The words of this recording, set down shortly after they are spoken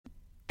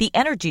The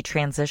energy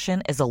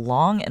transition is a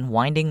long and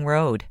winding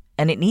road,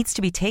 and it needs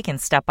to be taken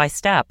step by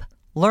step.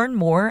 Learn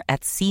more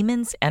at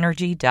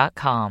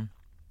SiemensEnergy.com.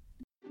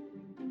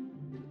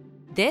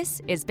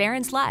 This is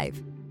Barron's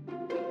Live.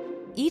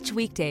 Each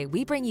weekday,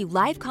 we bring you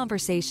live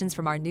conversations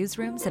from our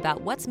newsrooms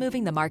about what's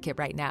moving the market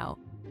right now.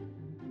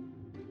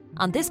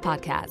 On this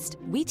podcast,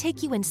 we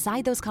take you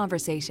inside those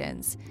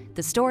conversations,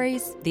 the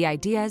stories, the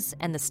ideas,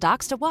 and the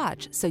stocks to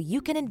watch so you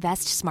can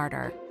invest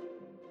smarter.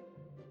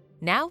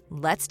 Now,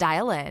 let's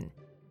dial in.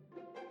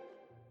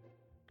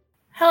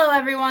 Hello,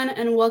 everyone,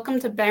 and welcome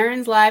to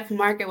Barron's Live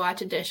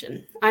MarketWatch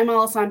edition. I'm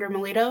Alessandra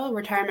Malito,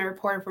 retirement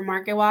reporter for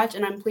MarketWatch,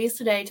 and I'm pleased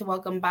today to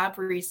welcome Bob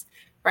Rees,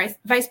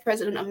 Vice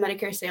President of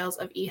Medicare Sales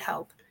of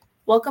eHealth.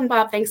 Welcome,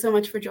 Bob. Thanks so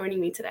much for joining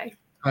me today.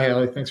 Hi,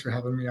 Ellie. Thanks for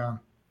having me on.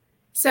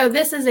 So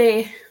this is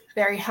a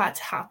very hot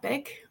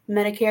topic.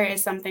 Medicare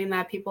is something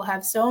that people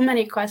have so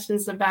many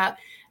questions about,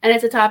 and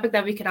it's a topic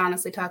that we could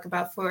honestly talk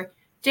about for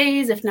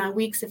days, if not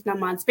weeks, if not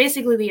months,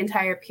 basically the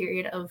entire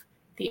period of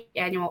the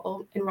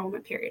annual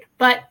enrollment period.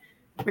 But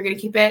we're going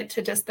to keep it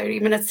to just 30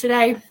 minutes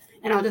today,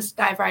 and I'll just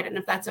dive right in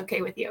if that's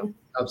okay with you.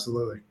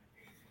 Absolutely.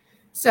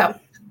 So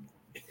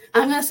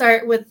I'm going to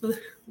start with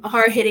a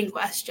hard-hitting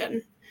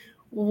question.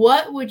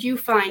 What would you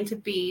find to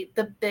be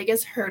the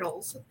biggest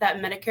hurdles that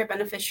Medicare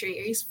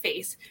beneficiaries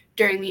face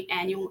during the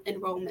annual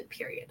enrollment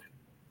period?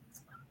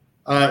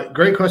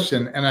 Great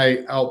question. And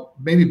I'll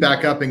maybe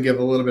back up and give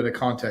a little bit of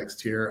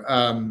context here.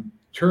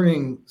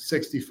 Turning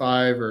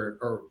 65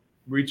 or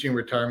reaching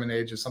retirement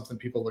age is something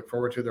people look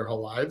forward to their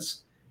whole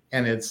lives.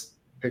 And it's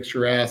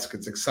picturesque,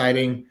 it's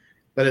exciting,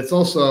 but it's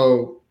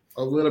also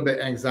a little bit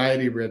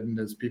anxiety ridden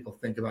as people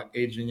think about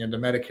aging into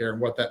Medicare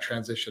and what that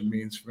transition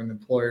means from an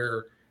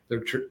employer,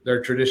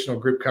 their traditional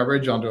group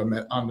coverage onto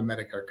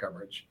Medicare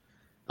coverage.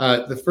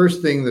 The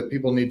first thing that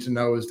people need to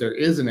know is there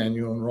is an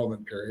annual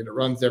enrollment period. It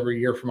runs every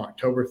year from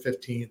October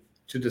 15th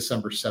to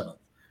December 7th,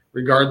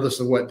 regardless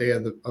of what day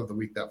of the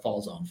week that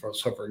falls on.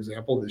 So for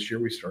example, this year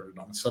we started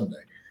on a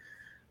Sunday.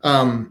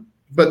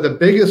 But the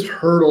biggest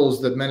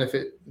hurdles that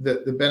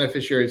the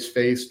beneficiaries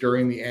face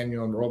during the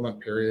annual enrollment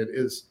period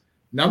is,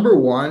 number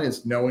one,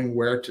 is knowing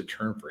where to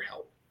turn for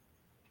help.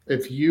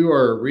 If you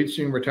are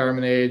reaching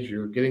retirement age,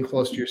 you're getting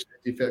close to your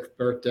 65th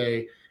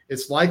birthday,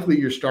 it's likely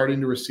you're starting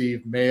to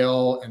receive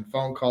mail and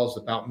phone calls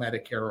about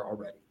Medicare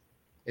already.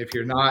 If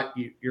you're not,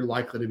 you're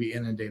likely to be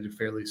inundated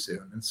fairly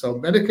soon. And so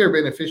Medicare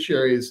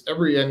beneficiaries,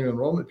 every annual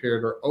enrollment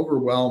period, are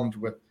overwhelmed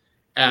with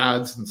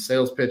ads and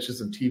sales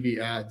pitches and TV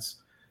ads,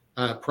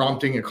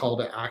 prompting a call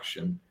to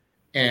action.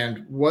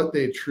 And what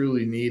they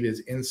truly need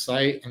is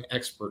insight and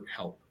expert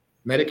help.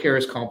 Medicare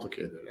is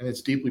complicated and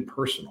it's deeply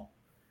personal.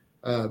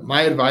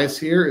 My advice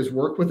here is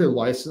work with a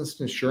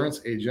licensed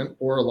insurance agent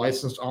or a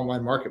licensed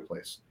online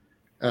marketplace.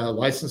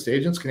 Licensed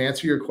agents can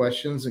answer your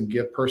questions and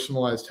give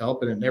personalized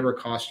help, and it never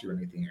costs you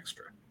anything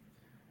extra.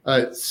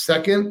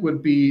 Second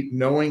would be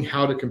knowing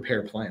how to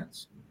compare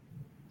plans.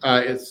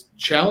 It's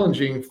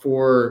challenging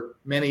for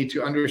many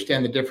to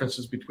understand the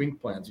differences between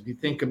plans. If you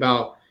think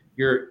about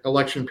your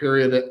election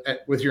period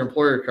with your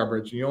employer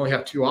coverage, and you only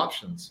have two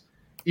options,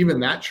 even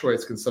that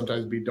choice can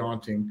sometimes be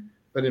daunting.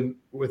 But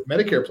with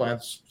Medicare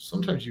plans,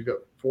 sometimes you've got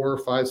 4,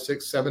 5,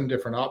 6, 7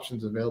 different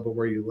options available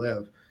where you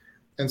live.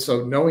 And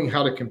so knowing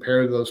how to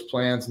compare those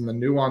plans and the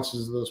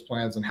nuances of those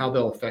plans and how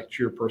they'll affect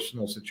your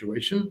personal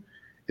situation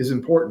is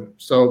important.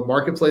 So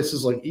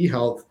marketplaces like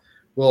eHealth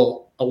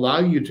will allow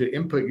you to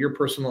input your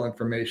personal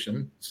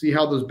information, see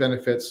how those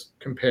benefits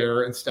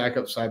compare and stack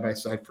up side by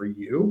side for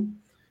you.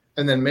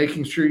 And then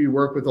making sure you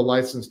work with a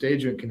licensed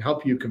agent can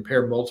help you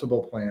compare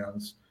multiple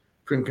plans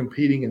from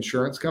competing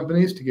insurance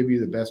companies to give you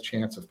the best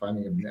chance of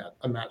finding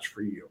a match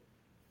for you.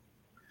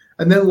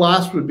 And then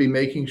last would be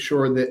making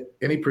sure that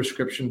any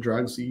prescription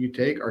drugs that you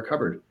take are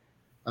covered.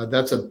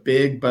 That's a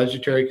big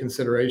budgetary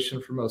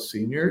consideration for most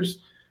seniors.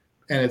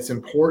 And it's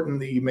important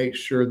that you make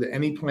sure that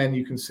any plan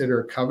you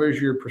consider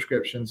covers your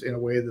prescriptions in a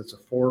way that's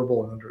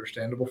affordable and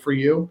understandable for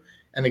you.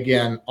 And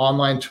again,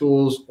 online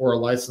tools or a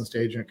licensed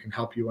agent can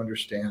help you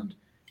understand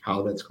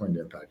how that's going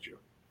to impact you.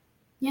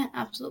 Yeah,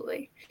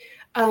 absolutely.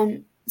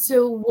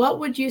 So what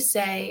would you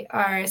say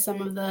are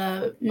some of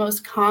the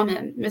most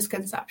common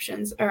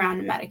misconceptions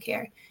around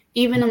Medicare,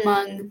 even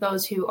among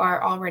those who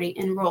are already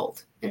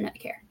enrolled in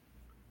Medicare?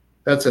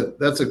 That's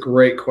a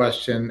great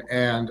question.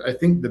 And I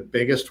think the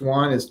biggest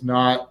one is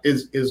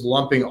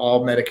lumping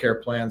all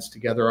Medicare plans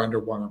together under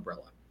one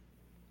umbrella.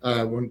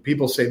 When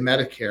people say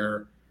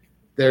Medicare,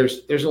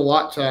 there's a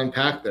lot to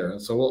unpack there.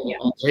 And so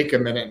I'll take a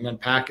minute and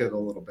unpack it a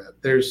little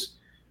bit.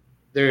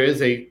 There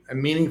is a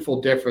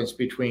meaningful difference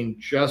between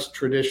just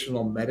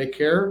traditional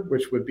Medicare,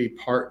 which would be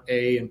Part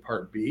A and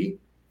Part B.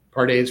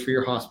 Part A is for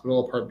your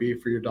hospital, Part B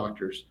for your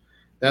doctors.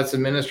 That's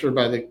administered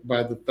by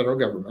the federal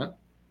government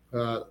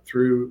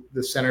through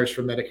the Centers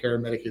for Medicare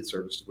and Medicaid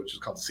Services, which is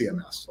called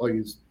CMS. I'll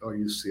use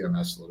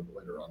CMS a little bit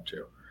later on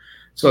too.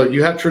 So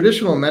you have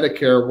traditional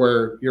Medicare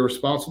where you're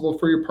responsible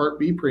for your Part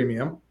B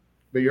premium,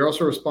 but you're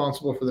also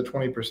responsible for the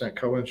 20%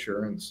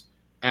 coinsurance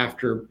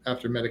after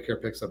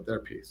Medicare picks up their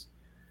piece.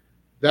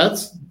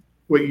 That's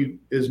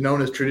is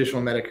known as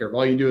traditional Medicare.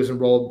 All you do is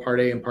enroll in Part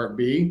A and Part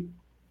B,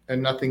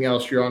 and nothing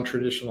else. You're on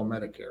traditional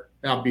Medicare.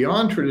 Now,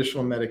 beyond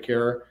traditional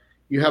Medicare,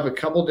 you have a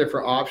couple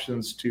different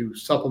options to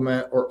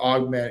supplement or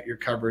augment your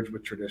coverage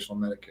with traditional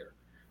Medicare.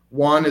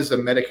 One is a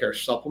Medicare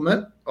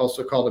supplement,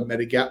 also called a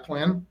Medigap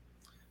plan,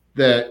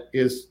 that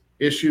is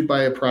issued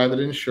by a private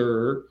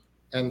insurer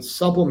and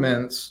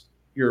supplements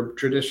your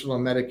traditional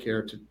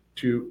Medicare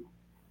to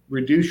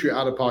reduce your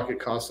out-of-pocket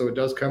costs. So it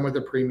does come with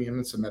a premium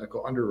and some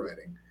medical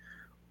underwriting.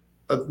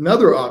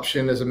 Another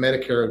option is a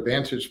Medicare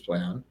Advantage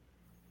plan,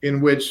 in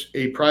which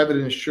a private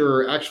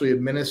insurer actually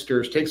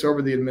takes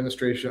over the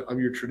administration of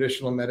your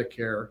traditional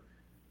Medicare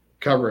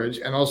coverage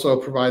and also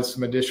provides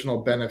some additional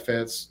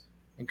benefits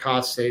and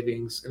cost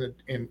savings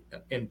in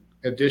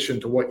addition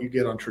to what you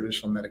get on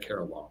traditional Medicare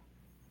alone.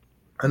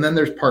 And then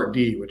there's Part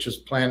D, which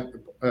is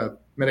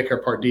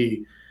Medicare Part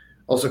D,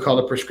 also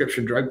called a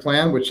prescription drug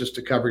plan, which is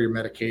to cover your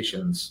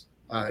medications.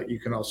 You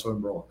can also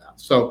enroll in that.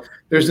 So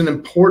there's an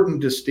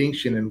important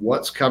distinction in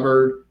what's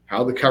covered,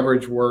 how the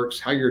coverage works,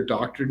 how your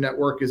doctor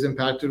network is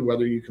impacted,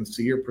 whether you can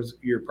see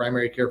your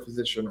primary care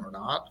physician or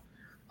not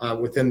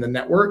within the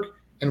network,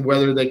 and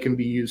whether they can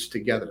be used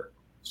together.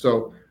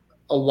 So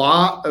a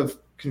lot of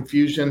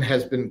confusion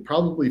has been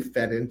probably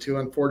fed into,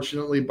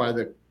 unfortunately, by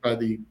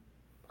the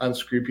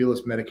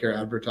unscrupulous Medicare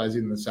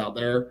advertising that's out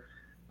there.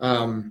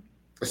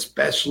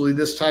 Especially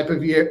this time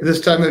of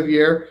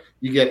year,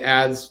 you get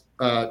ads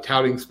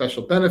touting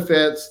special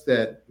benefits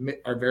that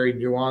are very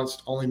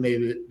nuanced, only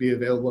may be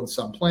available in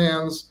some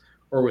plans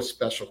or with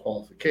special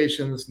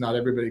qualifications. Not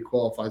everybody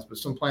qualifies, but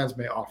some plans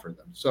may offer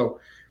them. So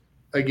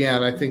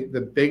again, I think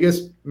the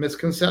biggest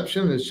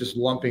misconception is just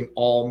lumping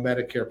all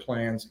Medicare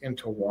plans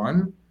into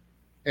one.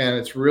 And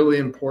it's really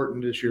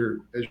important as you're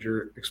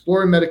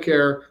exploring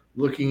Medicare,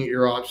 looking at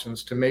your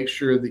options, to make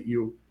sure that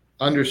you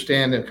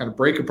understand and kind of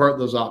break apart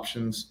those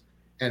options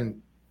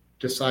and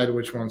decide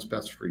which one's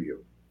best for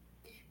you.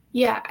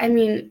 Yeah, I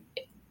mean,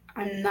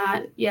 I'm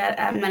not yet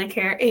at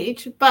Medicare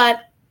age,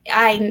 but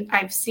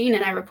I've seen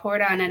it, I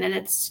report on it,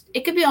 and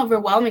it could be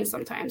overwhelming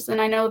sometimes. And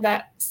I know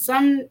that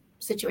some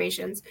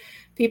situations,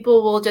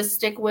 people will just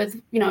stick with,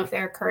 if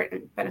they're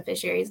current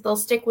beneficiaries, they'll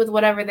stick with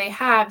whatever they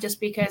have just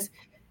because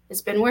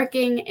it's been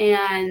working,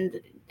 and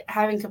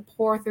having to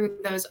pour through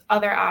those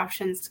other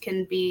options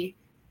can be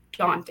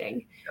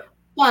daunting. Yeah.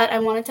 But I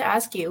wanted to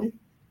ask you,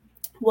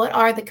 what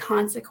are the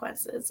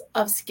consequences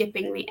of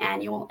skipping the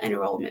annual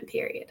enrollment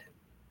period?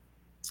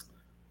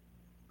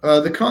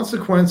 The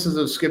consequences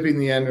of skipping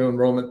the annual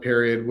enrollment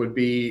period would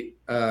be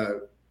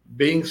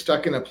being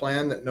stuck in a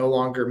plan that no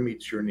longer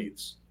meets your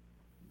needs.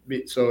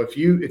 So if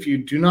you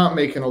do not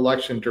make an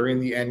election during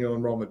the annual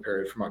enrollment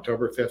period from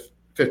October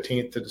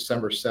 15th to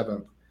December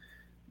 7th,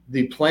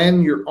 the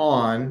plan you're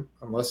on,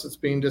 unless it's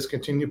being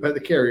discontinued by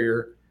the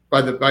carrier,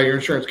 by your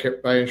insurance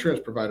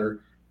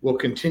provider, will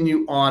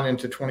continue on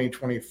into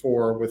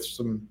 2024 with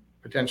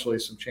potentially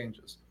some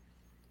changes.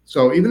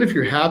 So even if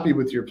you're happy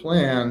with your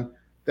plan,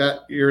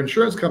 that your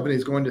insurance company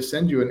is going to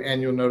send you an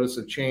annual notice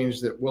of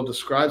change that will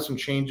describe some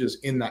changes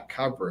in that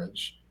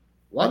coverage.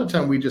 A lot of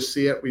time we just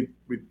see it, we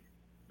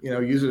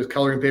use it as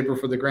coloring paper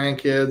for the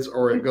grandkids,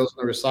 or it goes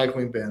in the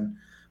recycling bin.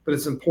 But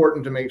it's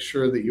important to make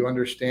sure that you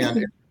understand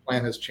if the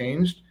plan has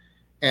changed,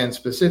 and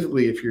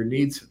specifically if your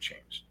needs have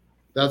changed.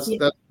 That's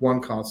one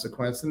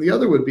consequence. And the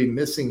other would be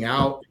missing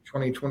out in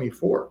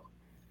 2024.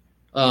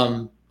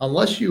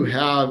 Unless you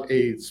have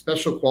a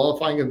special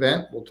qualifying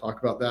event, we'll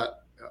talk about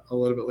that a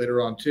little bit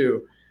later on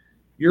too,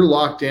 you're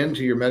locked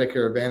into your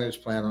Medicare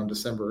Advantage plan on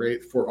December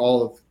 8th for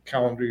all of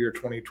calendar year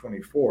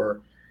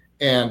 2024.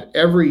 And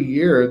every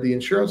year, the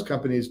insurance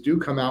companies do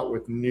come out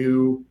with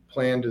new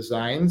plan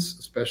designs,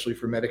 especially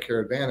for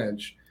Medicare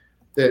Advantage,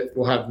 that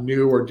will have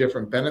new or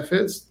different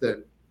benefits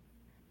that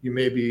you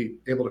may be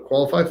able to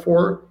qualify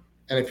for.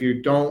 And if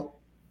you don't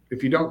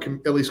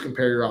at least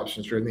compare your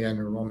options during the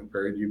annual enrollment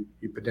period,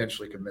 you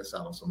potentially can miss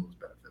out on some of those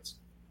benefits.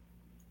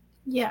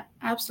 Yeah,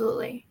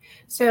 absolutely.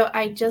 So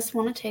I just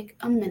want to take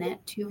a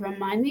minute to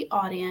remind the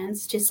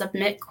audience to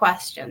submit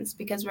questions,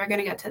 because we're going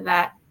to get to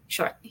that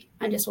shortly.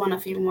 I just want a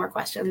few more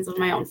questions of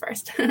my own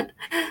first.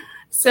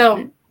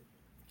 So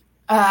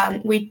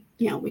we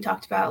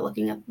talked about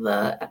looking at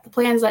the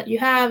plans that you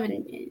have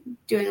and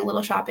doing a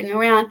little shopping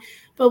around.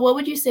 But what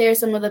would you say are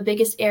some of the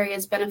biggest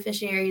areas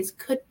beneficiaries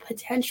could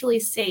potentially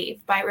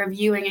save by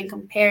reviewing and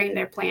comparing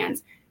their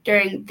plans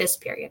during this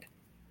period?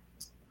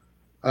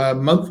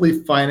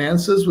 Monthly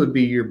finances would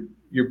be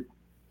your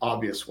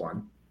obvious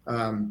one.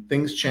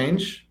 Things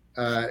change.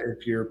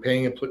 If you're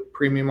paying a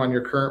premium on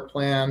your current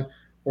plan,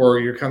 or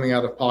you're coming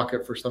out of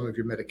pocket for some of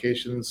your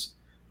medications,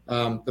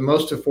 the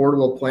most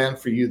affordable plan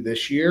for you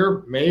this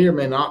year may or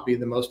may not be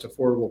the most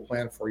affordable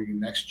plan for you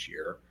next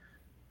year.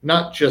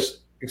 Not just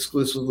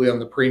exclusively on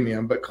the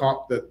premium, but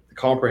the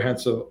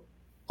comprehensive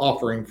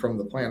offering from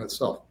the plan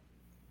itself.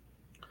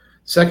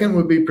 Second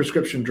would be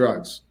prescription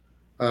drugs.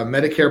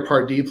 Medicare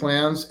Part D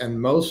plans and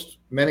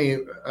many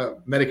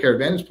Medicare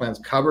Advantage plans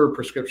cover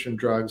prescription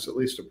drugs, at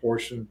least a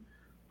portion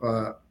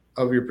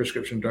of your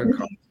prescription drug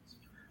costs.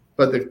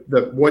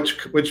 but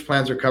which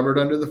plans are covered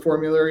under the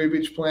formulary of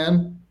each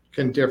plan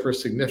can differ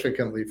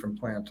significantly from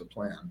plan to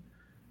plan.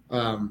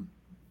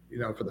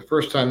 For the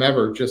first time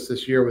ever, just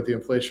this year with the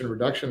Inflation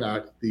Reduction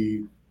Act,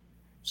 the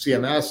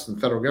CMS and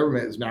federal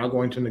government is now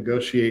going to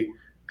negotiate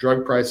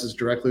drug prices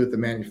directly with the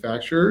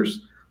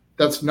manufacturers.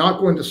 That's not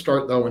going to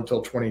start, though,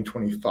 until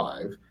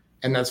 2025,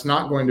 and that's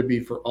not going to be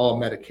for all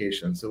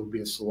medications. It will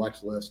be a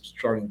select list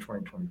starting in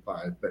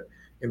 2025. But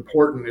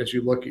important as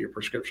you look at your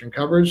prescription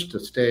coverage to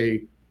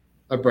stay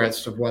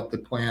abreast of what the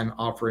plan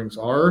offerings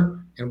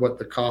are and what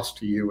the cost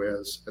to you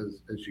is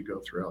as you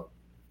go throughout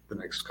the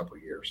next couple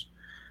of years.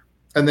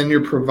 And then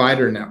your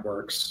provider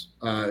networks,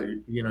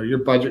 your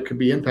budget could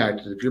be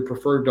impacted. If your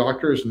preferred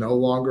doctor is no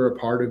longer a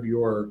part of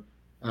your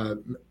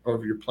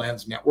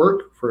plan's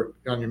network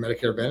on your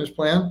Medicare Advantage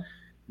plan,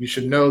 you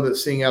should know that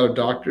seeing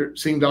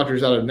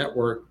doctors out of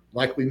network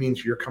likely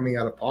means you're coming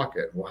out of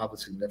pocket and will have a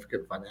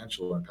significant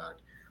financial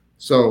impact.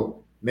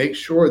 So make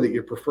sure that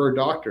your preferred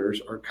doctors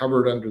are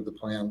covered under the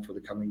plan for the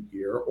coming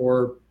year,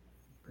 or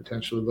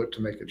potentially look to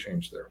make a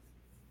change there.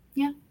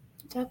 Yeah,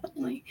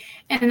 definitely.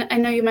 And I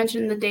know you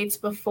mentioned the dates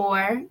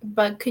before,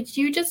 but could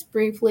you just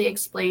briefly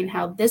explain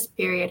how this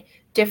period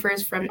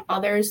differs from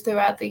others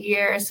throughout the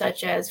year,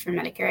 such as for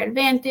Medicare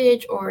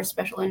Advantage or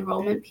special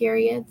enrollment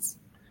periods?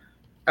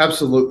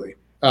 Absolutely.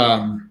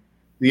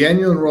 The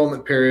annual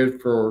enrollment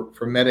period for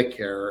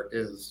Medicare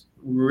is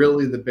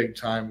really the big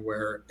time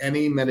where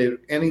any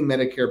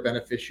Medicare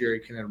beneficiary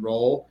can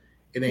enroll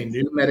in a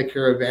new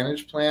Medicare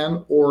Advantage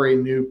plan or a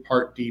new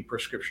Part D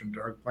prescription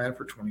drug plan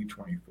for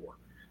 2024.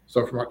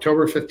 So from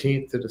October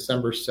 15th to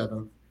December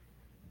 7th,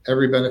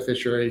 every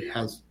beneficiary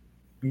has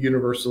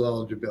universal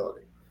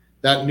eligibility.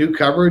 That new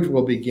coverage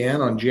will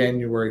begin on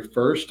January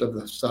 1st of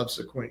the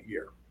subsequent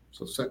year.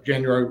 So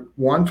January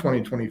 1,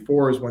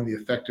 2024 is when the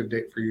effective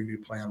date for your new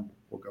plan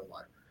will go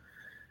live.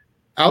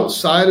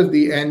 Outside of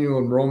the annual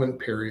enrollment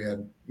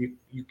period,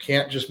 you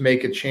can't just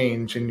make a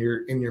change in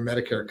your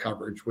Medicare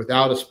coverage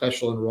without a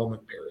special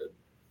enrollment period.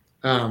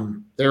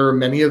 There are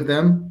many of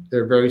them.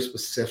 They're very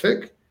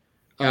specific.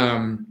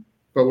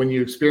 But when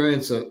you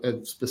experience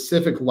a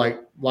specific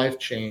life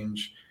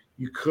change,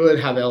 you could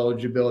have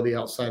eligibility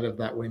outside of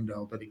that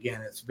window. But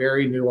again, it's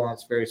very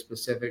nuanced, very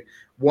specific.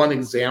 One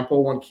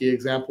key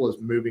example is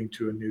moving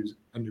to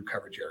a new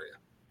coverage area.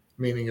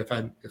 Meaning if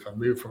I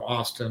move from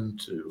Austin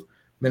to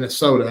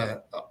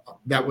Minnesota,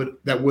 that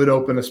would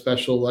open a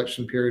special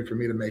election period for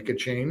me to make a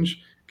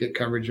change, get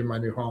coverage in my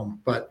new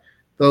home. But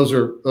those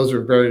are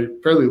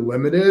fairly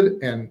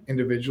limited and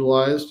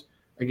individualized.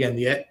 Again,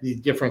 the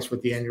difference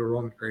with the annual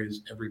enrollment period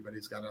is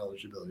everybody's got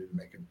eligibility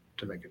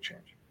to make a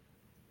change.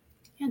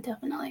 Yeah,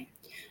 definitely.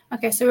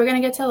 Okay, so we're going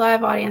to get to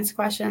live audience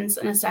questions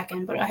in a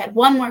second, but I had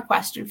one more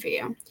question for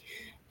you,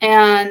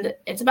 and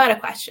it's about a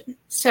question.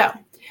 So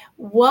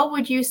what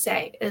would you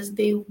say is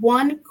the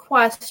one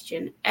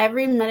question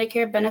every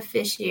Medicare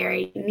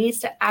beneficiary needs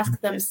to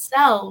ask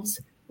themselves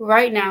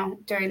right now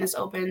during this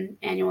open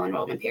annual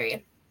enrollment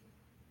period?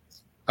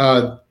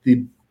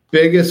 The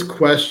biggest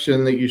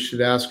question that you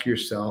should ask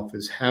yourself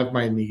is, have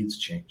my needs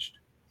changed?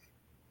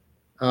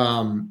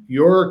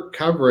 Your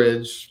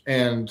coverage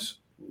and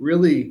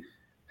really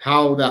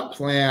how that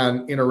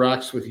plan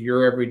interacts with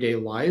your everyday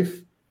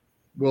life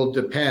will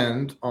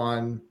depend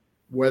on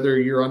whether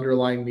your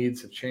underlying needs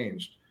have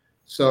changed.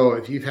 So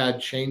if you've had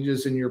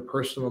changes in your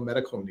personal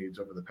medical needs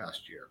over the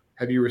past year,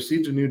 have you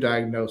received a new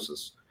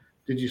diagnosis?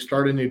 Did you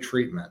start a new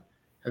treatment?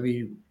 Have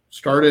you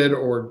started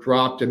or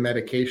dropped a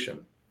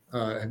medication?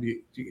 Have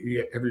you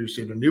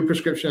received a new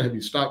prescription? Have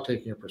you stopped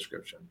taking a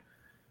prescription?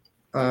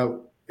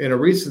 In a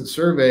recent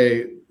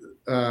survey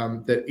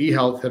that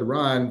eHealth had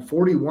run,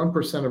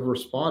 41% of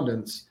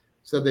respondents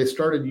said they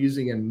started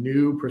using a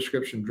new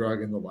prescription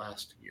drug in the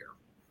last year.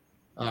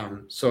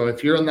 So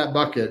if you're in that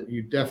bucket,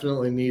 you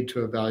definitely need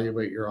to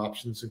evaluate your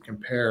options and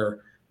compare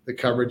the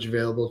coverage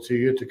available to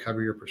you to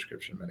cover your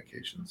prescription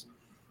medications.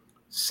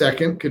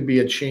 Second could be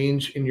a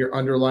change in your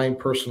underlying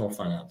personal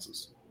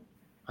finances.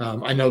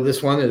 I know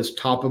this one is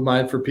top of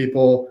mind for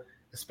people,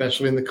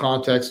 especially in the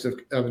context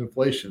of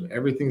inflation.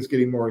 Everything's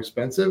getting more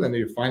expensive, and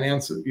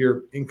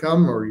your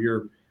income or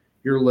your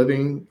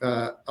living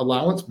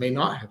allowance may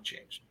not have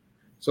changed.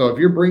 So if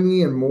you're bringing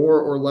in more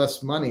or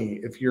less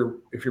money, if you're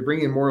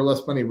bringing in more or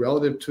less money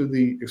relative to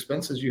the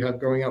expenses you have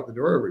going out the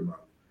door every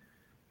month,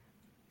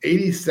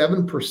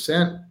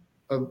 87%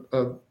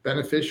 of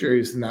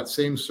beneficiaries in that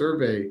same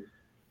survey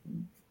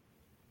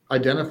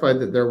identified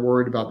that they're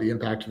worried about the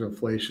impact of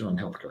inflation on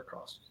healthcare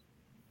costs.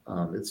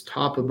 It's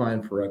top of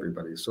mind for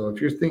everybody. So if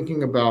you're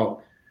thinking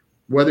about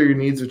whether your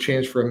needs have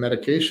changed for a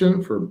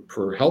medication,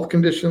 for health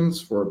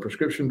conditions, for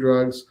prescription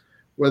drugs,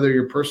 whether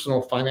your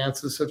personal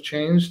finances have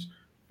changed,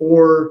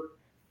 or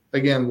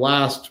again,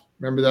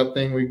 remember that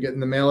thing we get in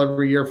the mail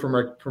every year from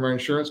our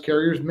insurance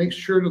carriers? Make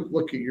sure to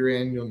look at your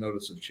annual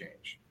notice of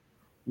change.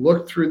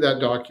 Look through that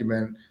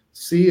document,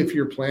 see if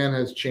your plan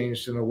has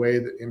changed in a way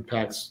that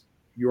impacts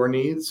your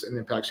needs and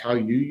impacts how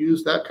you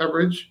use that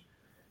coverage,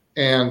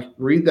 and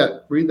read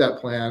that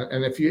plan.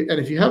 And if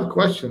you have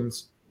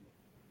questions,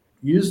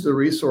 use the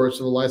resource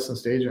of a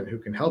licensed agent who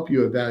can help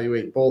you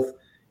evaluate both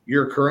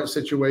your current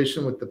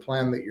situation with the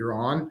plan that you're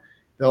on.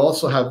 They'll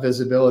also have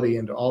visibility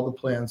into all the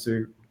plans that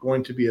are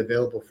going to be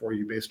available for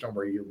you based on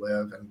where you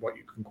live and what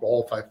you can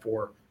qualify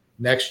for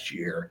next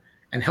year,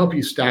 and help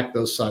you stack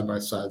those side by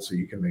side so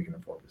you can make an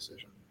informed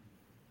decision.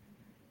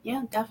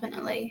 Yeah,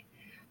 definitely.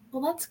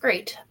 Well, that's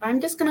great.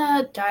 I'm just going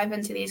to dive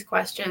into these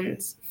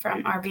questions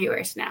from our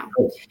viewers now.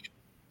 Cool.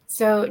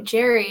 So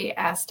Jerry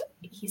asked,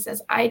 he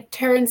says, I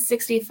turned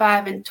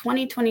 65 in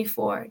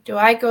 2024. Do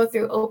I go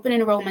through open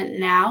enrollment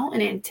now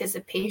in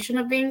anticipation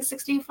of being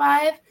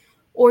 65,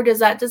 or does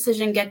that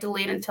decision get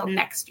delayed until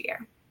next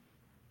year?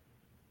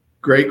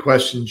 Great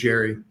question,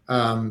 Jerry.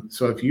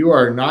 So if you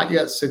are not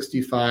yet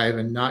 65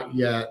 and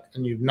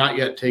you've not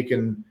yet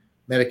taken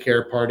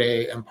Medicare Part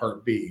A and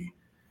Part B,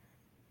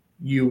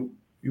 you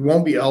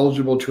won't be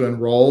eligible to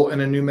enroll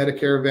in a new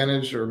Medicare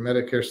Advantage or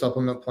Medicare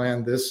Supplement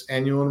plan this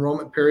annual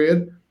enrollment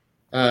period.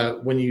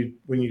 When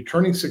you're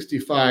turning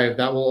 65,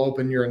 that will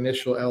open your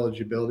initial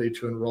eligibility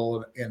to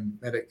enroll in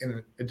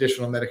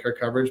additional Medicare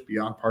coverage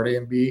beyond Part A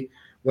and B,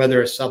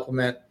 whether a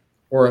supplement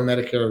or a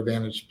Medicare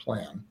Advantage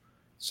plan.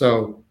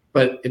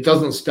 But it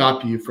doesn't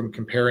stop you from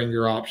comparing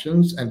your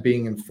options and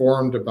being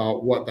informed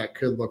about what that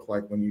could look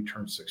like when you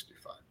turn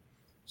 65.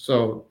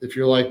 So if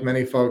you're like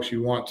many folks,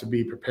 you want to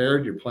be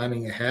prepared, you're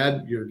planning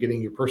ahead, you're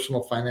getting your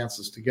personal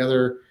finances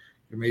together,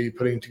 you're maybe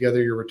putting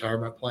together your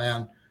retirement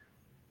plan,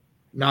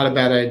 not a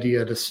bad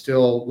idea to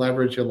still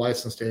leverage a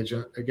licensed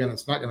agent. Again,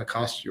 it's not going to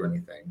cost you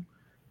anything,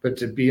 but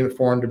to be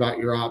informed about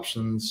your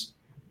options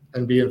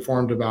and be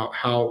informed about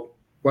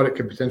what it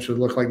could potentially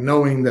look like,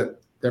 knowing that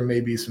there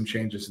may be some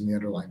changes in the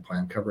underlying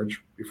plan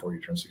coverage before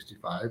you turn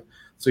 65.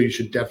 So you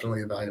should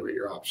definitely evaluate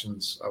your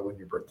options when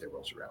your birthday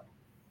rolls around.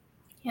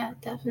 Yeah,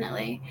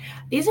 definitely.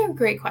 These are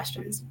great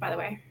questions, by the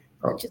way.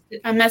 Oh. Just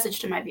a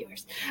message to my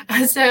viewers.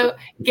 So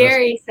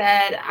Gary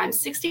said, I'm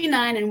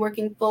 69 and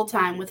working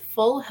full-time with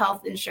full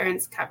health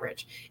insurance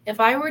coverage. If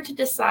I were to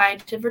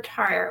decide to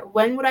retire,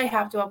 when would I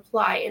have to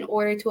apply in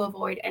order to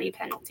avoid any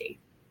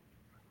penalty?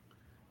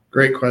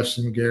 Great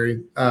question,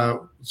 Gary.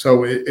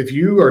 So if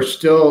you are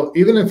still,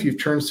 even if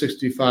you've turned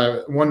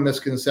 65, one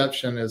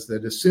misconception is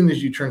that as soon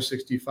as you turn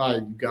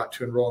 65, you've got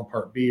to enroll in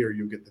Part B or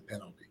you'll get the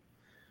penalty.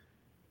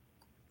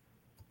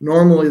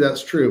 Normally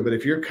that's true, but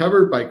if you're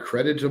covered by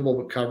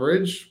creditable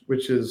coverage,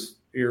 which is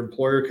your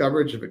employer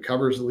coverage, if it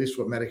covers at least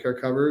what Medicare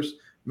covers,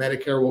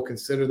 Medicare will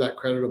consider that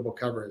creditable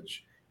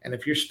coverage. And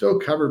if you're still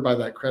covered by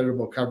that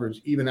creditable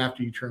coverage, even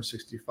after you turn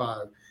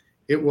 65,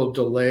 it will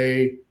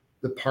delay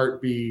the Part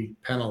B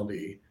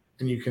penalty,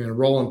 and you can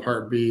enroll in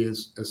Part B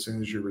as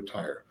soon as you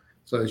retire.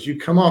 So as you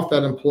come off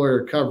that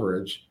employer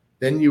coverage,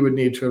 then you would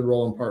need to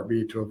enroll in Part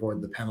B to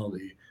avoid the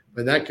penalty.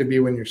 But that could be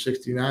when you're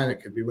 69,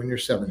 it could be when you're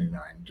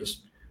 79.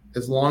 Just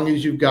as long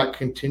as you've got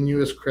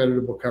continuous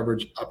creditable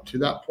coverage up to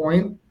that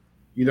point,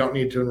 you don't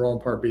need to enroll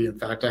in Part B. In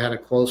fact, I had a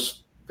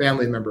close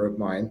family member of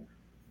mine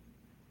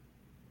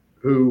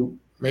who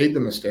made the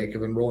mistake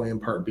of enrolling in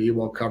Part B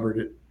while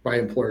covered by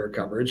employer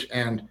coverage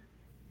and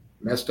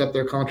messed up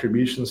their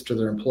contributions to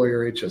their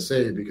employer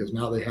HSA because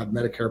now they have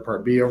Medicare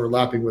Part B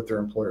overlapping with their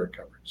employer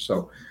coverage.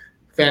 So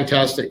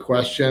fantastic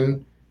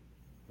question.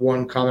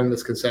 One common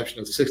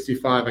misconception is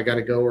 65, I got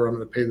to go or I'm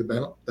going to pay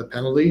the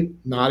penalty.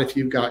 Not if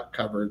you've got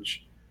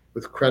coverage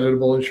with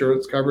creditable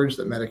insurance coverage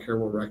that Medicare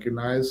will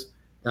recognize.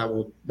 That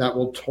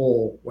will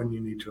toll when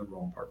you need to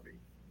enroll in Part B.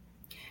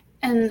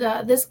 And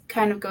this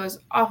kind of goes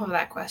off of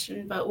that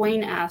question, but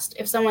Wayne asked,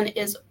 if someone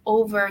is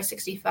over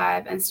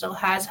 65 and still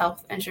has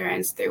health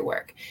insurance through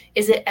work,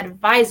 is it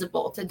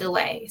advisable to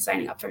delay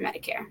signing up for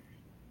Medicare?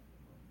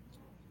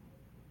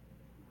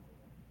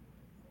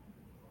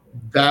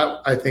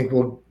 That, I think,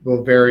 will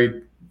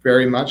vary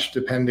very much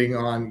depending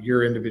on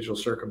your individual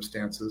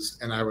circumstances,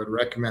 and I would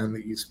recommend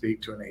that you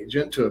speak to an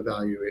agent to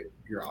evaluate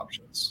your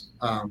options.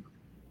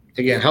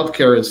 Again,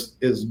 healthcare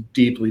is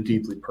deeply,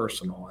 deeply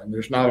personal, and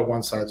there's not a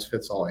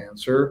one-size-fits-all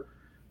answer.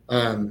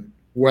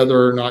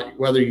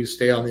 Whether you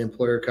stay on the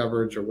employer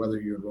coverage or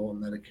whether you enroll in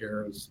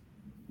Medicare is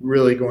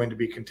really going to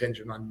be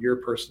contingent on your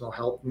personal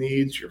health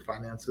needs, your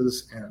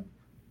finances, and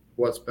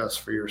what's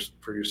best for your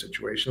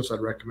situation. So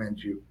I'd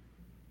recommend you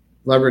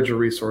leverage a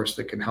resource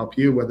that can help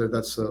you, whether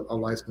that's a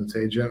licensed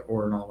agent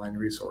or an online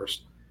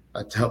resource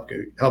to help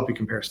you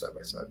compare side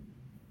by side.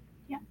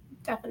 Yeah,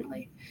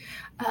 definitely.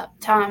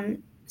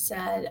 Tom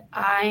said,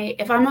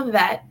 if I'm a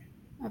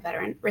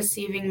veteran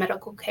receiving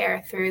medical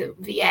care through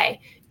VA,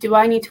 do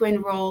I need to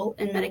enroll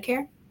in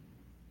Medicare?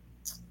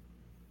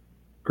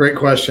 Great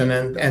question,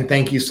 and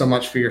thank you so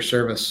much for your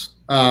service.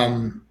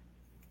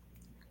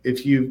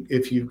 If you're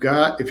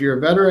a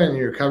veteran and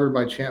you're covered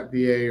by Champ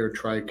VA or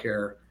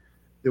TRICARE,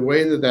 the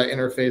way that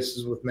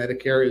interfaces with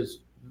Medicare is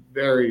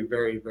very,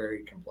 very,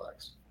 very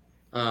complex.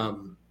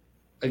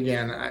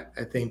 Again,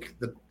 I think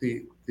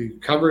the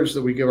coverage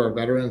that we give our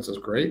veterans is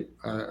great.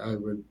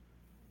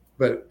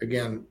 But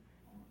again,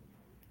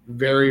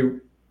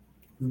 very,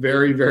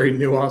 very, very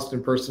nuanced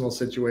and personal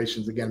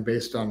situations, again,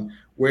 based on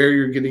where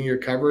you're getting your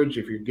coverage.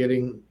 If you're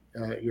getting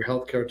your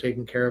health care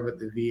taken care of at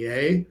the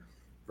VA,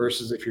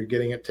 versus if you're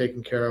getting it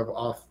taken care of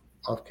off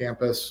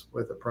campus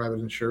with a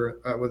private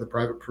with a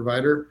private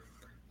provider,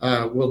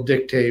 will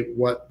dictate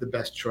what the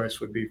best choice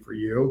would be for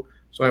you.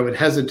 So I would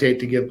hesitate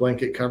to give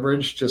blanket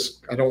coverage.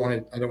 Just I don't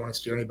want to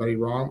steer anybody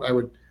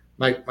wrong.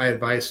 My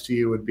advice to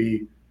you would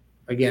be,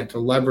 again, to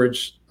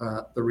leverage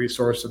the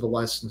resource of a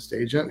licensed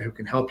agent who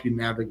can help you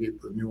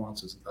navigate the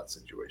nuances of that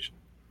situation.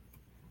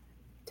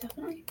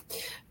 Definitely.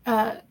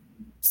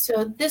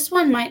 So this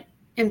one might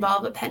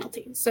involve a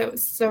penalty. So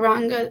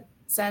Saranga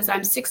says,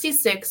 I'm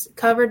 66,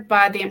 covered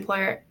by the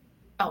employer.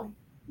 Oh,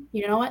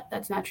 you know what?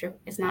 That's not true.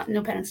 It's not,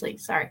 no penalty.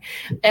 Sorry.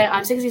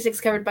 I'm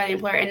 66, covered by the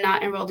employer and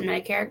not enrolled in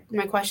Medicare.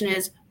 My question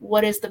is,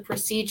 what is the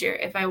procedure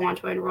if I want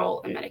to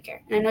enroll in Medicare?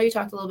 And I know you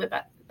talked a little bit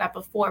about that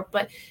before,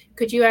 but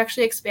could you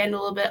actually expand a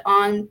little bit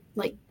on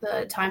like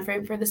the time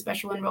frame for the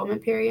special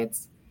enrollment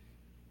periods?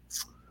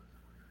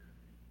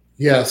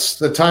 Yes,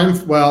 the time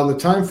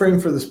frame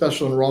for the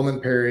special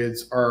enrollment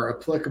periods are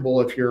applicable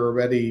if you're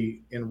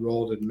already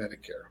enrolled in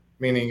Medicare.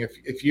 Meaning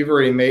if you've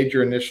already made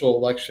your initial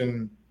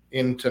election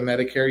into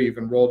Medicare, you've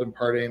enrolled in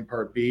Part A and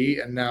Part B,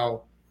 and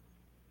now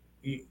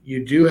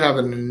you do have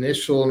an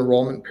initial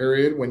enrollment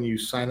period when you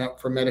sign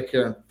up for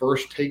Medicare and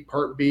first take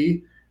Part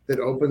B that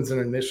opens an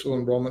initial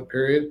enrollment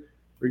period,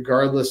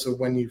 regardless of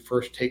when you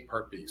first take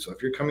Part B. So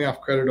if you're coming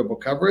off creditable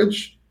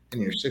coverage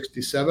and you're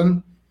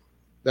 67,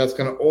 that's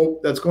going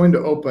to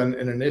open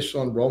an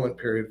initial enrollment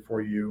period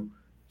for you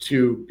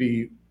to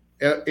be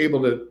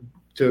able to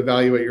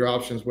evaluate your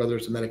options, whether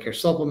it's a Medicare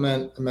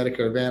supplement, a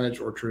Medicare Advantage,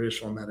 or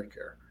traditional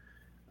Medicare.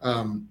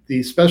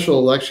 The special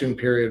election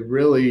period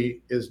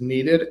really is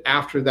needed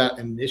after that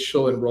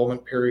initial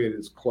enrollment period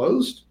is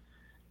closed,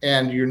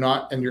 and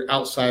you're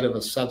outside of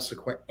a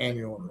subsequent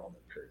annual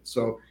enrollment period.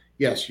 So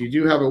yes, you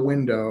do have a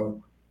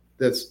window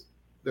as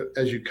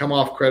you come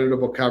off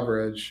creditable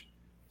coverage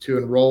to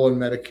enroll in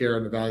Medicare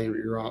and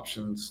evaluate your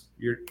options.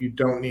 You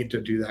don't need to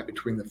do that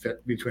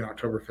between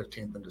October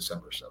 15th and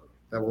December 7th.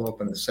 That will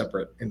open a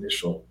separate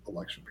initial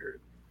election period.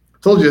 I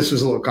told you this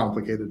was a little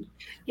complicated.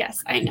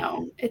 Yes, I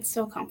know. It's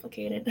so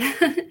complicated.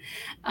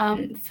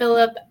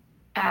 Philip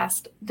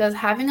asked, does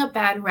having a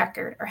bad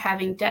record or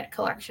having debt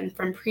collection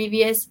from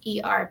previous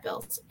ER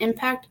bills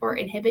impact or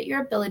inhibit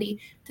your ability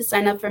to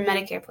sign up for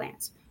Medicare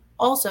plans?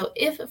 Also,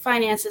 if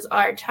finances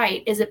are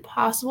tight, is it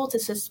possible to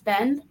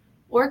suspend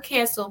or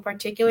cancel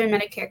particular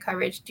Medicare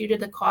coverage due to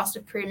the cost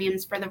of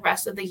premiums for the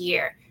rest of the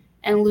year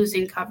and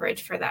losing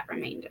coverage for that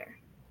remainder?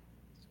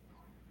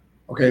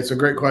 Okay, it's a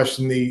great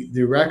question.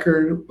 The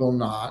record will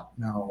not,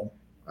 no.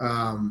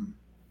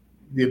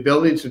 The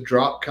ability to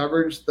drop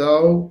coverage,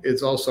 though,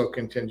 is also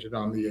contingent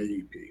on the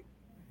AEP.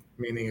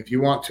 Meaning, if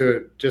you want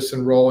to just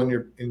enroll in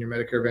your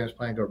Medicare Advantage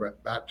plan, go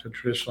back to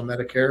traditional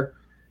Medicare,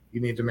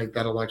 you need to make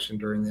that election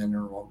during the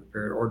annual enrollment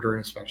period or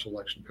during a special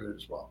election period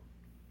as well.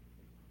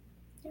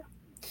 Yeah.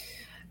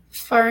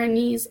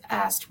 Farnese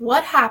asked,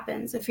 what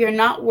happens if you're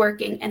not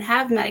working and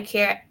have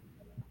Medicare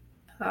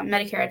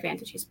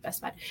Advantage, he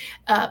specified,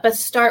 but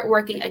start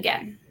working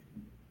again?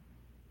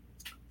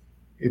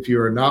 If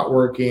you are not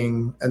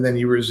working and then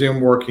you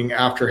resume working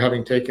after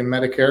having taken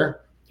Medicare,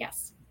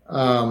 yes,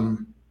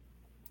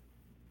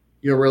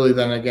 you'll really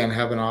then again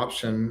have an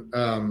option.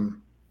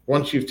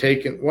 Once you've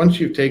taken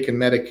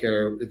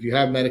Medicare, if you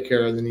have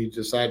Medicare and then you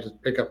decide to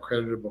pick up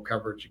creditable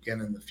coverage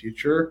again in the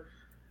future,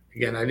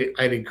 again,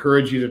 I'd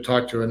encourage you to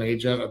talk to an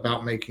agent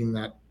about making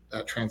that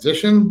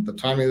transition, the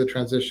timing of the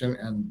transition,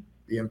 and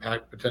the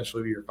impact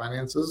potentially to your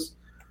finances.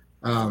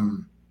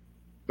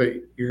 But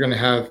you're going to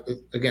have,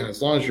 again,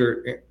 as long as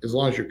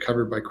you're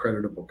covered by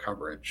creditable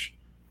coverage,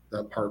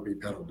 that Part B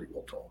penalty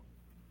will toll.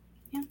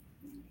 Yeah.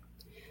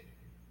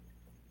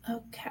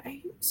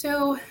 Okay.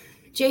 So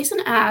Jason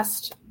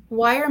asked,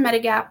 why are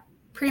Medigap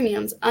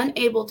premiums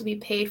unable to be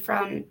paid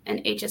from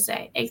an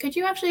HSA? And could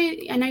you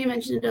actually, I know you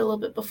mentioned it a little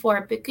bit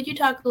before, but could you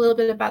talk a little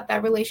bit about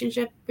that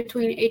relationship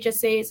between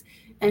HSAs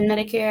and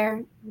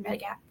Medicare,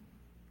 Medigap?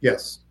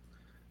 Yes.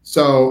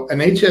 So an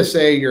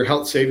HSA, your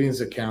health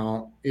savings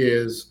account,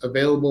 is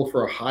available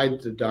for a high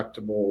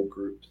deductible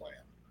group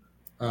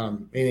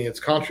plan, meaning it's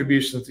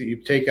contributions that you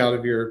take out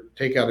of your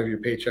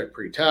paycheck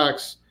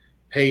pre-tax,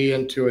 pay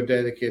into a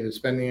dedicated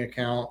spending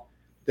account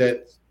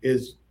that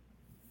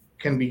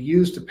can be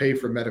used to pay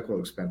for medical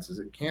expenses.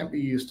 It can't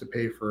be used to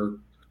pay for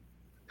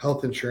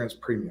health insurance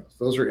premiums.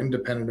 Those are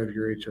independent of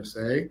your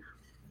HSA.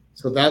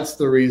 So that's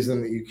the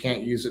reason that you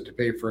can't use it to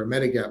pay for a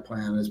Medigap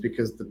plan, is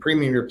because the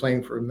premium you're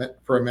paying for a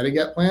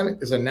Medigap plan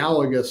is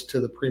analogous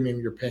to the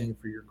premium you're paying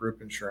for your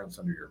group insurance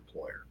under your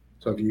employer.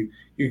 So if you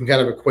can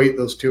kind of equate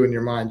those two in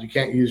your mind, you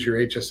can't use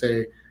your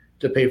HSA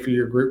to pay for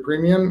your group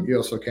premium. You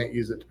also can't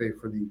use it to pay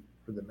for the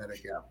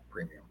Medigap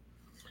premium.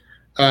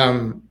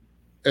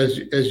 As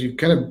you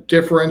kind of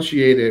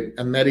differentiated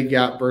a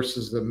Medigap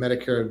versus the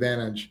Medicare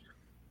Advantage,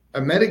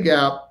 a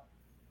Medigap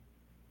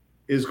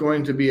is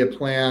going to be a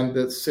plan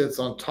that sits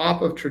on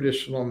top of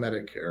traditional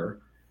Medicare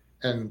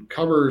and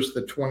covers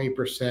the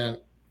 20%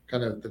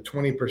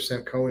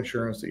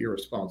 co-insurance that you're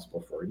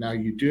responsible for. Now,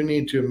 you do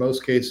need to, in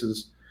most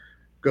cases,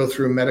 go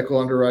through a medical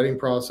underwriting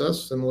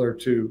process similar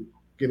to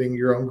getting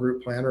your own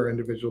group plan or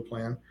individual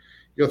plan.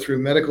 You go through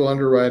medical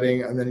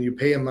underwriting, and then you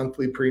pay a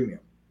monthly premium.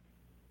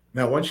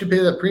 Now, once you pay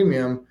that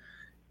premium,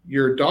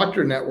 your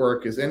doctor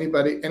network is any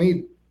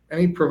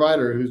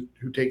provider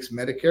who takes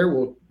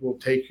Medicare will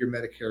take your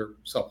Medicare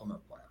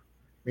supplement plan,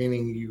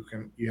 meaning you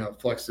have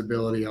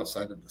flexibility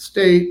outside of the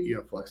state, you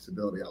have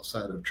flexibility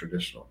outside of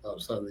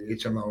the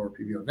HMO or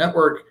PBO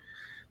network.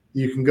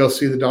 You can go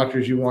see the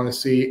doctors you want to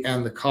see,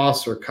 and the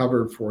costs are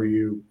covered for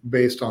you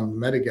based on the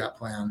Medigap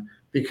plan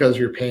because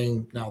you're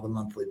paying now the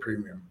monthly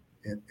premium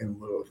in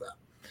lieu of that.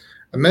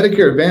 A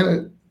Medicare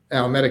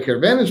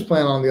Advantage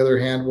plan, on the other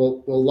hand,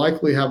 will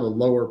likely have a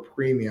lower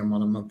premium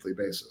on a monthly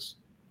basis,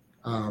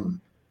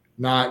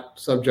 not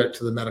subject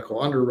to the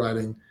medical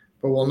underwriting,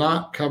 but will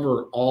not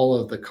cover all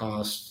of the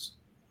costs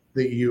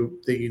that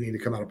you need to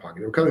come out of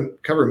pocket. It will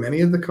cover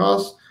many of the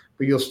costs,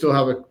 but you'll still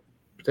have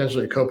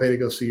potentially a copay to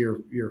go see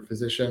your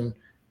physician.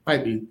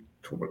 Might be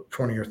 $20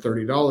 or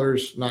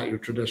 $30, not your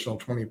traditional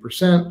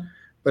 20%,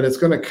 but it's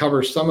going to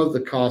cover some of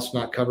the costs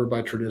not covered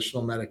by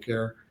traditional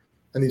Medicare.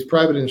 And these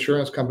private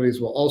insurance companies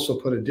will also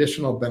put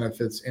additional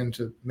benefits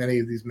into many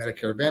of these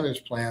Medicare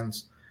Advantage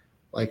plans,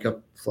 like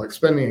a flex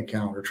spending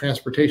account or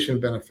transportation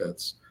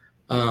benefits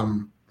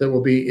that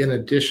will be in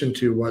addition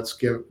to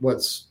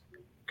what's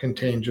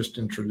contained just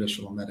in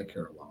traditional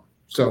Medicare alone.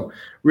 So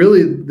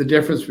really the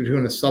difference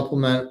between a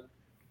supplement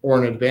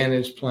or an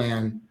Advantage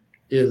plan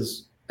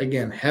is,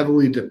 again,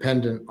 heavily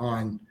dependent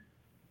on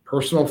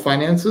personal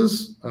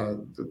finances,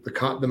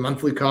 the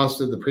monthly cost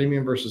of the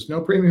premium versus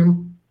no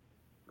premium,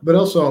 but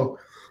also,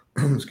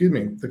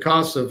 the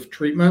cost of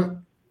treatment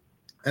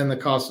and the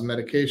cost of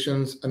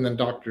medications, and then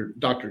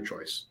doctor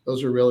choice.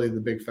 Those are really the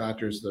big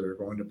factors that are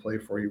going to play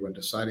for you when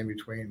deciding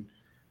between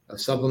a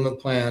supplement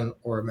plan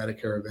or a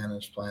Medicare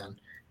Advantage plan.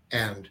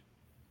 And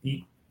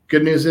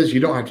good news is you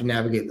don't have to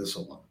navigate this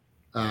alone.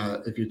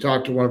 If you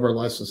talk to one of our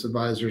licensed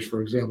advisors,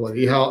 for example, at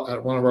eHealth,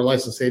 at one of our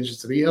licensed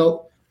agents at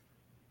eHealth,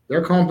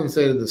 they're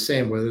compensated the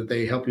same whether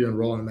they help you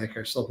enroll in a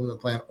Medicare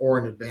supplement plan or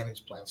an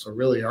Advantage plan. So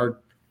really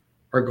our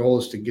goal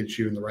is to get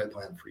you in the right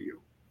plan for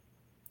you.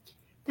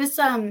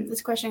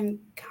 This question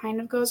kind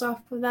of goes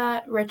off of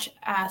that. Rich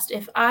asked,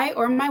 if I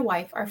or my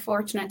wife are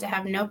fortunate to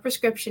have no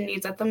prescription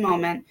needs at the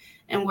moment,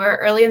 and we're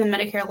early in the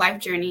Medicare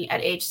life journey at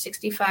age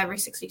 65 or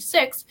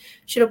 66,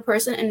 should a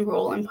person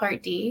enroll in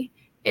Part D?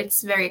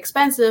 It's very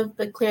expensive,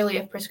 but clearly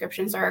if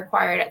prescriptions are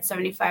required at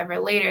 75 or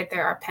later,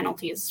 there are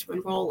penalties to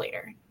enroll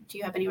later. Do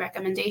you have any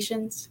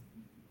recommendations?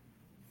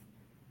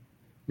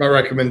 My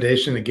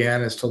recommendation,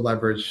 again, is to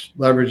leverage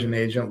an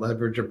agent,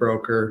 leverage a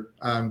broker,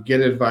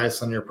 get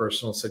advice on your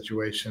personal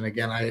situation.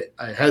 Again, I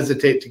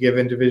hesitate to give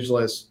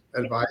individualized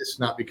advice,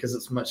 not because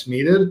it's much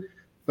needed,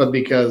 but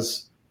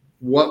because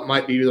what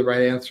might be the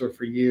right answer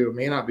for you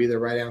may not be the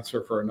right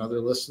answer for another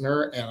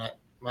listener. And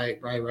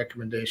my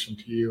recommendation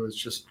to you is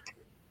just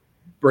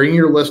bring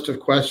your list of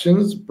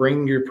questions,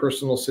 bring your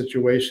personal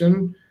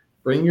situation,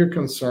 bring your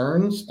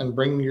concerns, and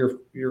bring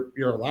your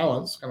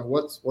allowance, kind of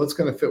what's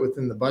going to fit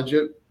within the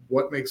budget.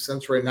 What makes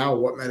sense right now?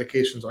 What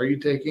medications are you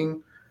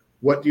taking?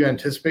 What do you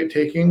anticipate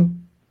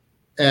taking?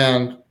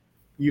 And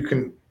you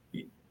can,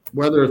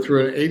 whether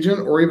through an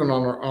agent or even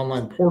on our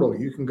online portal,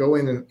 you can go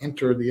in and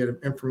enter the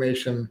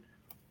information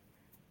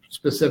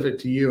specific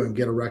to you and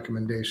get a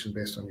recommendation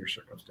based on your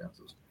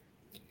circumstances.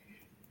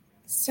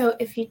 So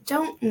if you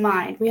don't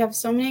mind, we have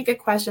so many good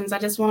questions. I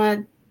just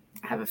want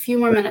to have a few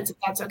more minutes if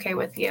that's okay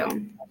with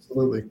you.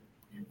 Absolutely.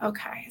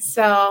 Okay.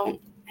 So,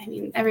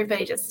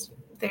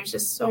 there's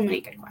just so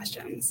many good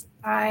questions.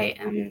 I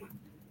am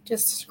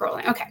just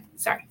scrolling. Okay,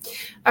 sorry.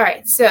 All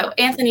right, so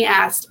Anthony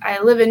asked,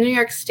 I live in New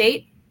York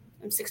State.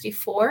 I'm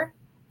 64.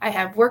 I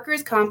have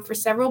workers' comp for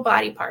several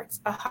body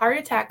parts. A heart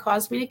attack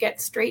caused me to get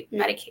straight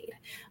Medicaid.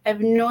 I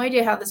have no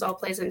idea how this all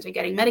plays into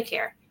getting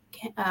Medicare.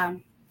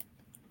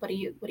 What do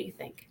you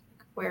think?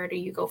 Where do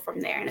you go from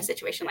there in a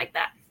situation like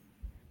that?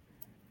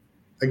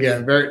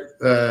 Again,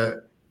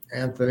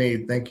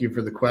 Anthony, thank you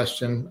for the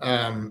question.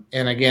 And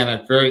again,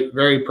 a very,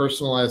 very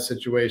personalized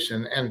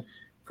situation. And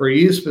for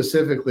you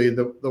specifically,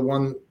 the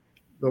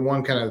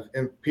one kind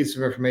of piece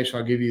of information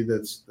I'll give you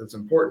that's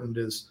important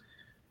is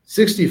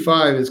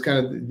 65 is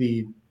kind of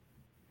the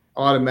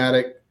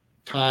automatic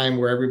time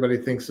where everybody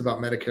thinks about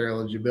Medicare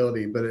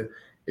eligibility. But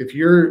if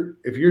you're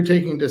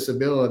taking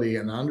disability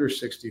and under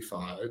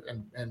 65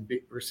 and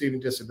receiving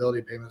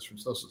disability payments from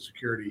Social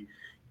Security,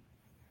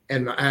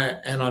 and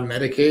on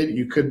Medicaid,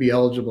 you could be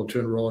eligible to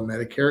enroll in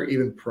Medicare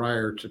even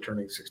prior to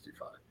turning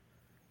 65.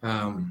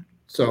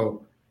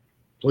 So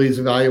please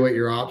evaluate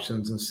your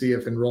options and see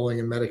if enrolling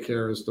in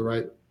Medicare is the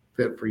right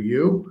fit for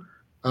you.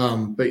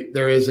 But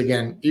there is,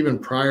 again, even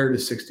prior to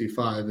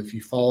 65, if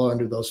you fall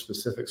under those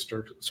specific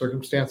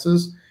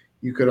circumstances,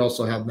 you could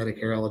also have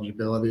Medicare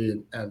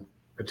eligibility and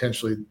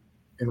potentially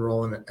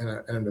enroll in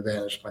an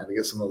Advantage plan to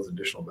get some of those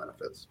additional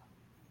benefits.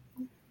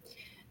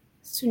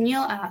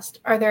 Sunil asked,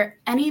 are there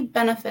any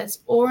benefits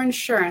or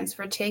insurance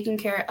for taking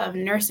care of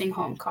nursing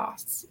home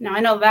costs? Now,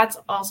 I know that's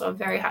also a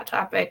very hot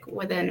topic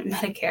within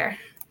Medicare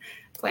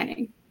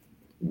planning.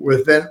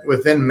 Within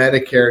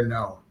Medicare,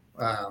 no.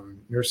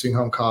 Nursing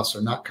home costs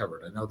are not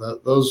covered. I know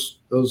that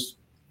those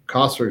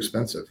costs are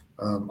expensive,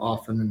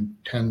 often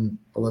 $10,000,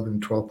 $11,000,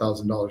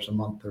 $12,000 a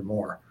month or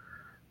more.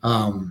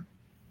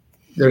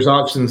 There's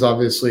options,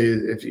 obviously,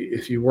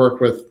 if you work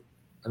with,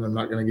 and I'm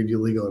not going to give you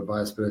legal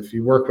advice, but if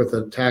you work with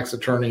a tax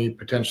attorney,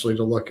 potentially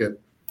to look at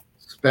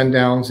spend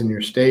downs in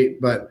your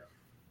state, but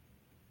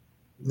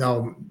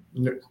no,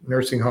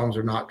 nursing homes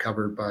are not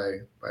covered by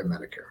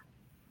Medicare.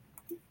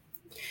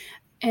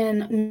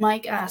 And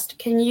Mike asked,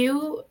 can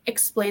you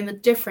explain the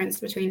difference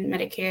between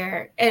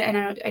Medicare, and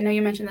I know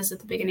you mentioned this at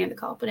the beginning of the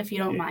call, but if you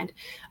don't mind,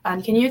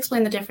 can you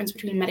explain the difference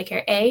between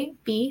Medicare A,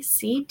 B,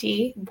 C,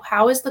 D?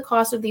 How is the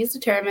cost of these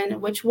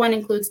determined? Which one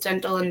includes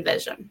dental and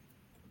vision?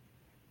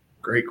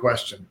 Great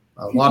question.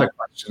 A lot of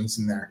questions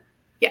in there.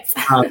 Yes.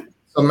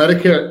 So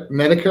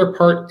Medicare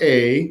Part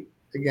A,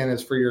 again,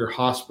 is for your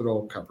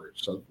hospital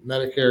coverage. So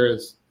Medicare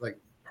is like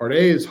Part A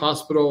is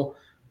hospital,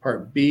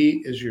 Part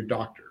B is your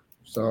doctor.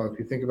 So if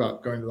you think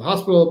about going to the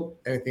hospital,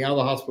 anything out of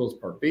the hospital is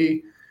Part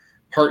B.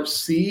 Part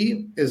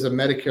C is a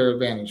Medicare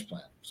Advantage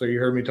plan. So you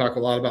heard me talk a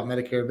lot about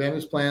Medicare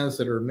Advantage plans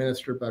that are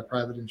administered by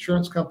private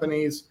insurance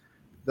companies.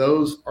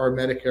 Those are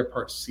Medicare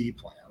Part C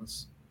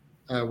plans,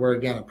 where,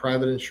 again, a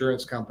private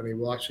insurance company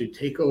will actually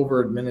take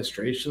over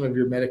administration of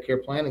your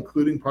Medicare plan,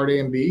 including Part A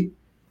and B,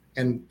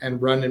 and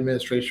run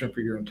administration for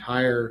your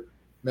entire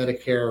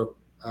Medicare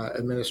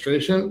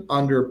administration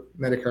under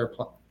Medicare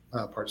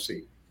Part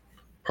C.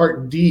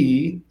 Part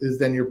D is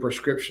then your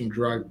prescription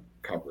drug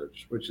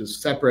coverage, which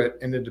is separate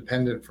and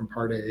independent from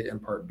Part A and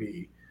Part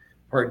B.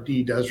 Part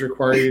D does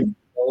require you to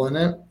enroll in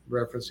it.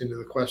 Referencing to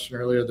the question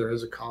earlier, there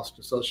is a cost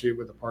associated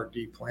with a Part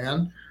D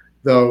plan,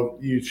 though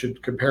you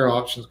should compare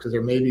options because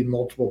there may be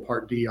multiple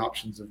Part D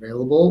options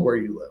available where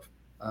you live,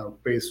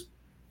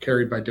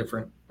 carried by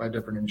different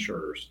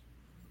insurers.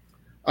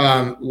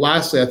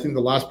 Lastly, I think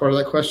the last part of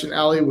that question,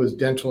 Allie, was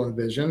dental and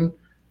vision.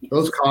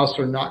 Those costs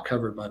are not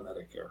covered by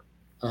Medicare.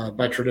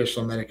 By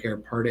traditional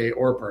Medicare Part A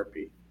or Part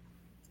B.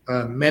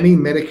 Many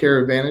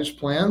Medicare Advantage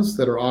plans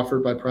that are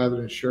offered by private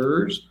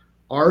insurers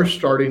are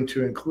starting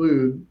to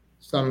include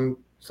some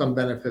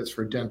benefits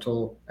for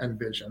dental and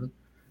vision.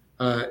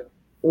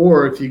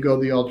 Or if you go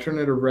the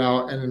alternative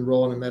route and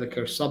enroll in a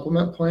Medicare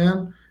supplement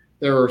plan,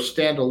 there are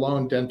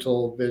standalone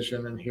dental,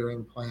 vision, and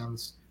hearing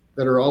plans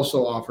that are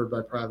also offered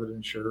by private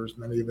insurers,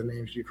 many of the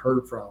names you've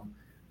heard from,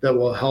 that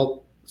will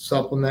help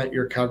supplement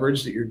your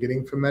coverage that you're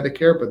getting from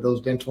Medicare, but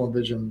those dental and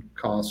vision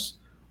costs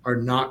are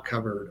not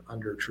covered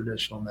under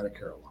traditional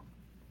Medicare alone.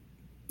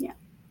 Yeah,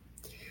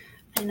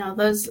 I know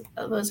those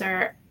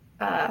are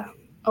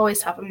always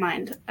top of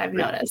mind, I've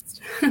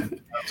noticed.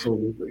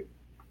 Absolutely.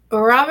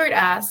 Robert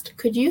asked,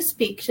 could you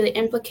speak to the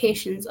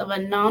implications of a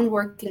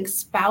non-working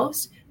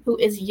spouse who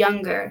is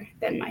younger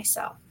than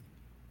myself?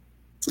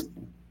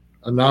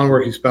 A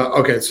non-working spouse.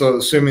 Okay, so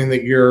assuming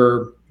that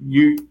you,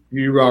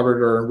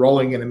 Robert, are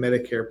enrolling in a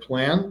Medicare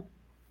plan,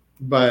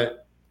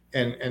 but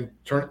and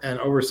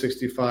over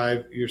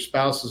 65, your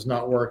spouse is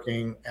not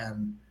working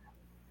and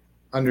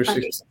under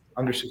 65.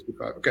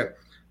 Okay.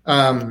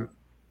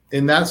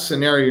 In that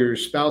scenario, your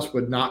spouse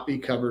would not be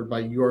covered by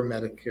your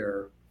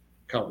Medicare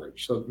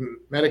coverage. So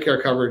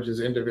Medicare coverage is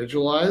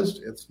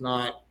individualized. There's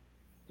not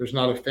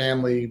a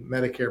family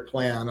Medicare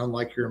plan,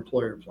 unlike your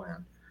employer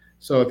plan.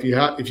 So if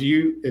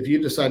you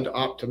decide to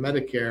opt to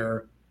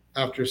Medicare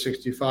after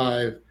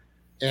 65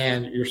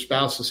 and your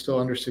spouse is still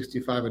under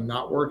 65 and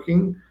not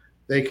working,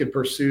 they could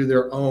pursue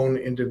their own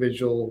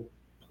individual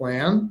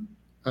plan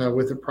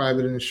with a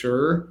private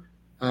insurer.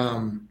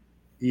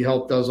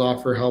 eHealth does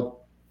offer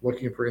help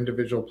looking for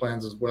individual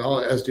plans as well,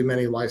 as do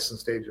many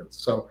licensed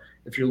agents. So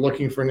if you're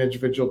looking for an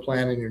individual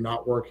plan and you're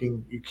not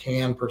working, you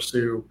can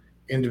pursue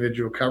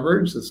individual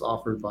coverage that's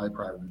offered by a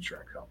private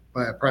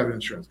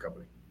insurance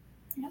company.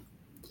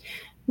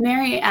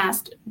 Mary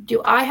asked,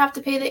 do I have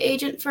to pay the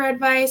agent for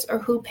advice, or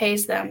who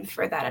pays them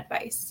for that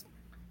advice?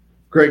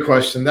 Great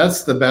question.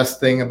 That's the best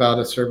thing about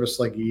a service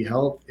like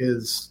eHealth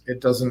is it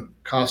doesn't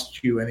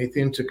cost you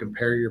anything to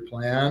compare your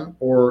plan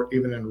or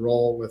even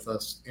enroll with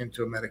us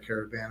into a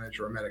Medicare Advantage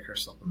or a Medicare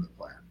Supplement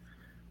plan.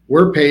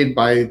 We're paid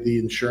by the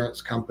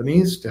insurance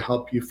companies to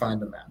help you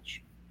find a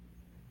match.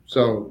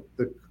 So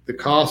the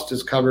cost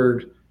is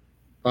covered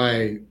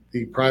by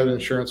the private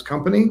insurance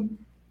company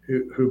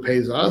who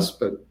pays us,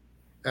 but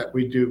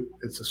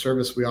it's a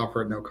service we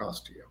offer at no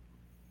cost to you.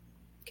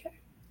 Okay.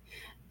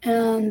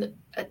 And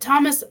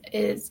Thomas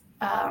is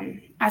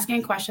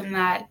asking a question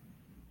that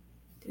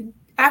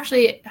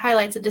actually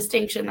highlights a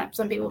distinction that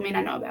some people may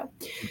not know about.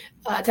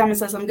 Thomas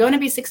says, I'm going to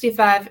be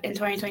 65 in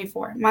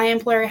 2024. My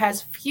employer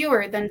has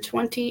fewer than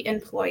 20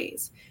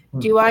 employees.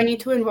 Do I need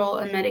to enroll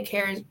in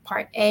Medicare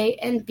Part A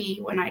and B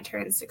when I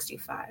turn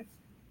 65?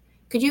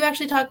 Could you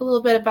actually talk a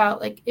little bit about,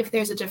 like, if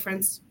there's a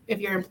difference if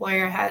your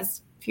employer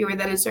has fewer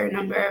than a certain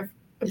number of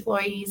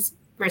employees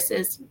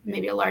versus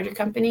maybe a larger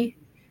company?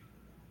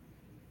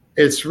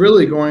 It's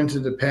really going to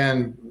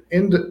depend.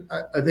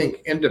 I think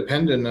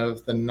independent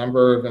of the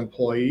number of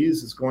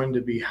employees is going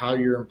to be how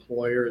your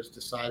employer is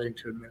deciding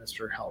to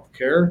administer health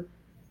care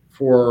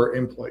for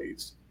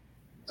employees.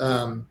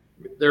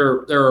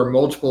 there are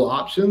multiple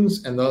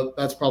options, and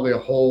that's probably a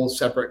whole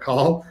separate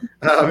call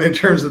in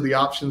terms of the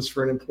options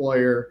for an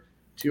employer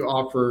to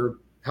offer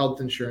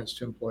health insurance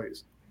to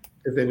employees,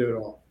 if they do it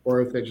all,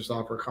 or if they just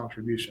offer a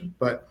contribution.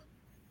 But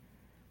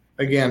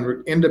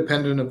again,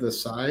 independent of the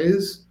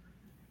size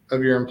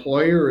of your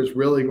employer is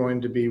really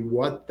going to be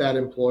what that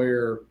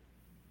employer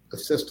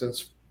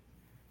assistance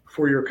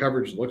for your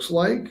coverage looks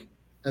like,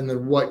 and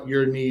then what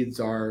your needs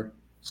are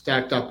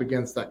stacked up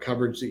against that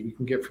coverage that you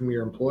can get from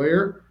your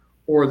employer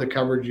or the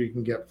coverage you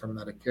can get from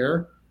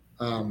Medicare,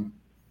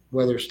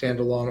 whether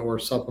standalone or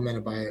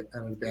supplemented by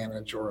an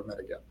Advantage or a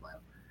Medigap plan.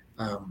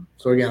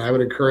 So again, I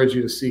would encourage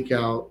you to seek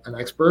out an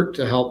expert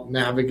to help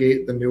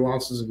navigate the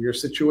nuances of your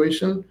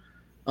situation,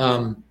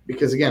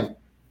 because again,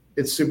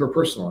 it's super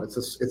personal.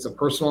 It's a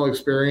personal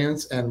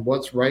experience, and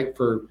what's right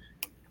for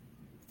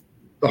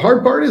the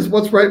hard part is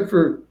what's right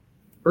for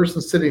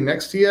person sitting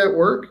next to you at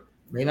work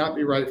may not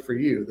be right for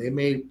you. They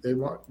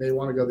want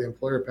to go the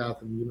employer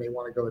path, and you may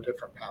want to go a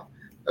different path.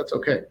 That's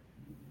okay.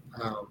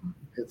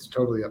 It's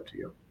totally up to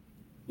you.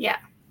 Yeah,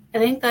 I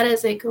think that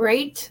is a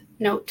great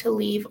note to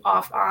leave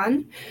off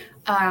on.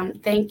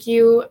 Thank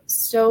you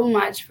so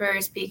much for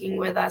speaking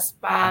with us,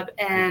 Bob,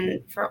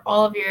 and for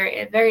all of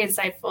your very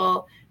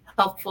insightful,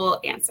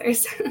 helpful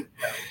answers.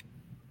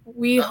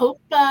 We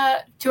hope,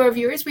 to our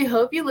viewers, we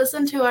hope you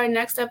listen to our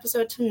next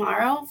episode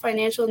tomorrow.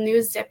 Financial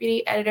News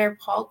Deputy Editor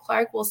Paul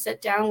Clark will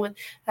sit down with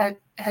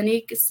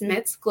Hanik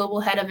Smits, Global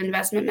Head of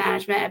Investment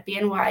Management at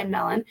BNY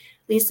Mellon,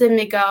 Lisa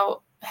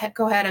Miguel,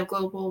 Co-Head of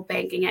Global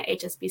Banking at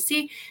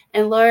HSBC,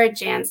 and Laura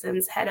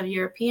Janssens, Head of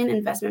European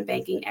Investment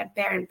Banking at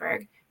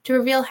Berenberg, to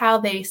reveal how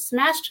they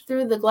smashed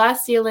through the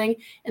glass ceiling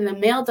in the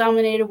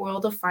male-dominated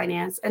world of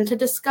finance and to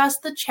discuss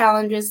the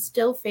challenges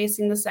still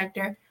facing the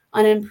sector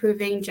on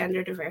improving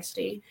gender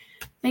diversity.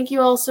 Thank you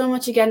all so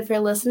much again for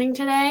listening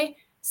today.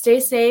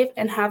 Stay safe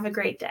and have a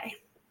great day.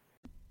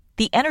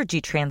 The energy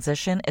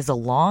transition is a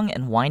long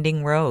and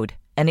winding road,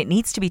 and it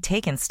needs to be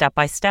taken step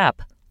by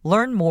step.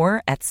 Learn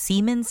more at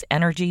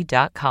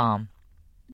SiemensEnergy.com.